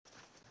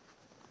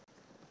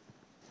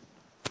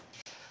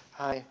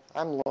Hi,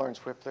 I'm Lawrence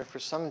Whippler. For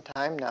some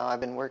time now, I've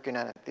been working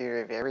on a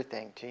theory of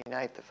everything to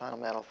unite the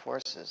fundamental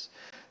forces.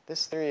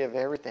 This theory of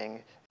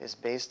everything is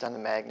based on the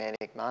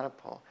magnetic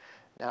monopole.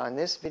 Now, in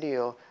this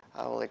video,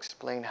 I will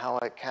explain how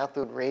a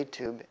cathode ray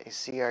tube, a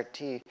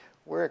CRT,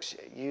 works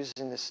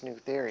using this new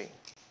theory.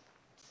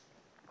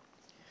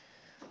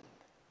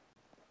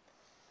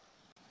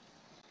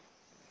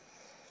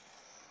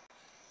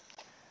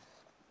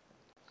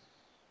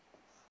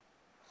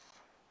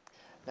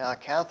 Now, a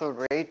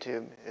cathode ray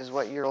tube is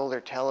what your older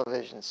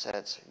television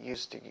sets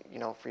used to,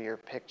 for your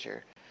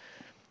picture.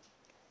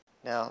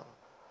 Now,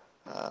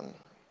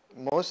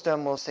 most of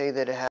them will say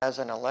that it has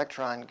an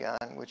electron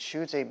gun which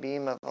shoots a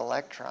beam of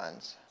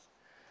electrons.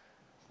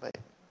 But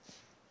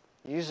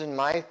using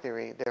my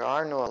theory, there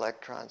are no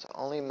electrons,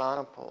 only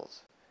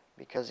monopoles,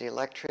 because the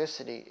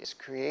electricity is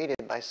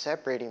created by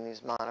separating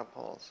these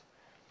monopoles.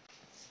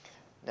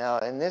 Now,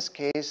 in this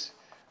case,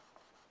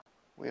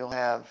 we'll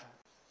have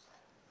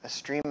a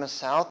stream of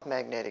south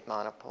magnetic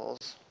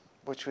monopoles,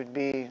 which would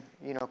be,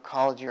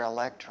 called your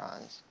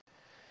electrons.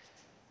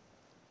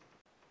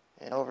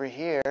 And over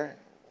here,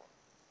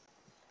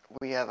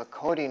 we have a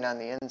coating on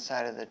the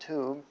inside of the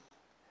tube,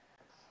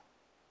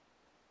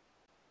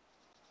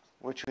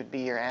 which would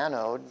be your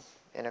anode.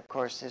 And of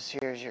course, this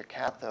here is your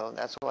cathode.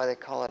 That's why they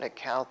call it a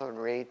cathode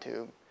ray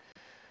tube.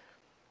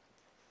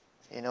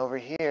 And over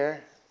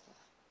here,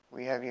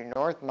 we have your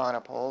north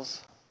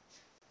monopoles,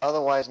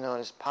 otherwise known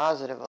as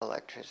positive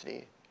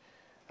electricity.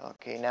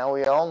 Okay, now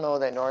we all know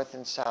that north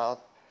and south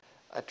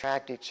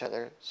attract each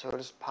other, so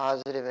does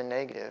positive and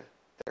negative.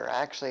 They're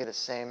actually the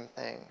same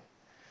thing.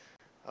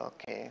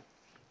 Okay.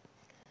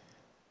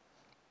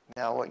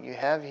 Now what you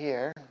have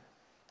here,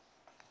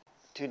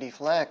 to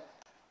deflect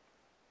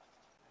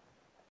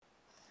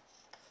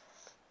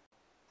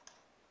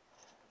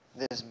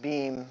this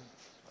beam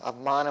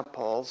of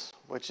monopoles,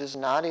 which is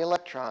not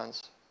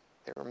electrons,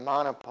 they're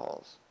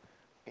monopoles.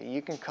 Okay,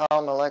 you can call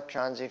them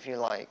electrons if you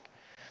like.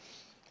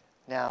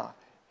 Now,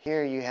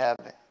 here you have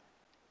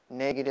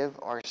negative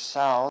or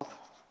south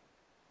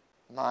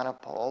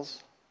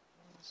monopoles.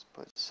 Let's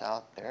put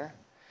south there.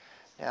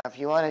 Now, if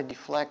you want to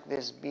deflect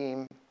this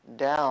beam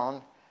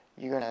down,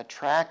 you're going to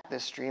attract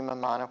this stream of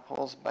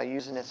monopoles by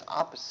using its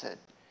opposite,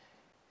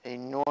 a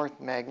north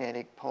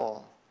magnetic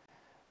pole.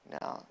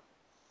 Now,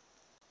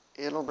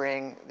 it'll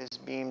bring this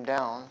beam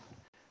down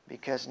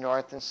because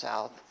north and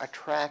south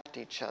attract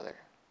each other.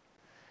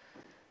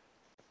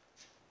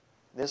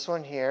 This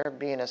one here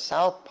being a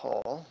south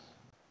pole,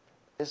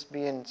 this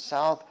being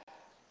south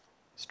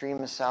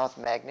stream of south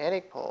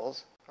magnetic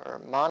poles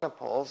or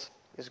monopoles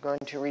is going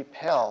to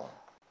repel,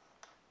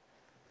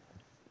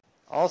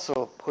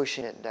 also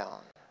pushing it down.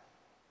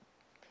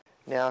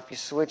 Now if you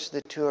switch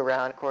the two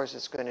around, of course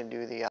it's going to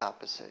do the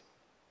opposite.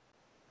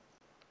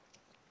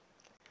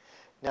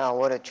 Now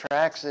what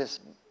attracts this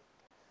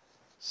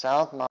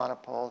south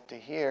monopole to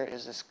here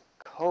is this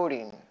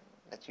coating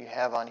that you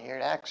have on here.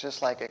 It acts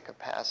just like a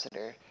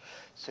capacitor.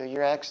 So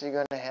you're actually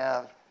going to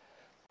have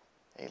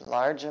a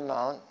large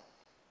amount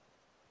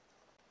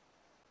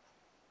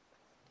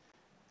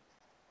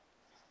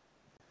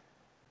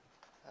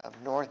of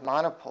north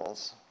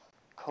monopoles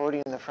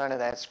coating the front of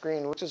that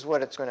screen, which is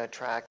what it's going to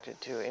attract it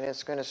to. And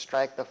it's going to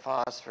strike the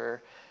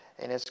phosphor,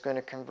 and it's going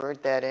to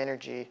convert that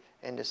energy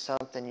into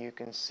something you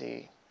can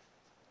see,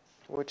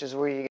 which is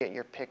where you get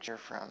your picture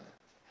from.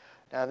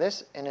 Now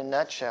this, in a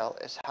nutshell,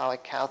 is how a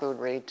cathode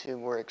ray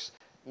tube works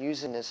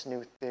using this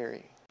new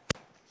theory.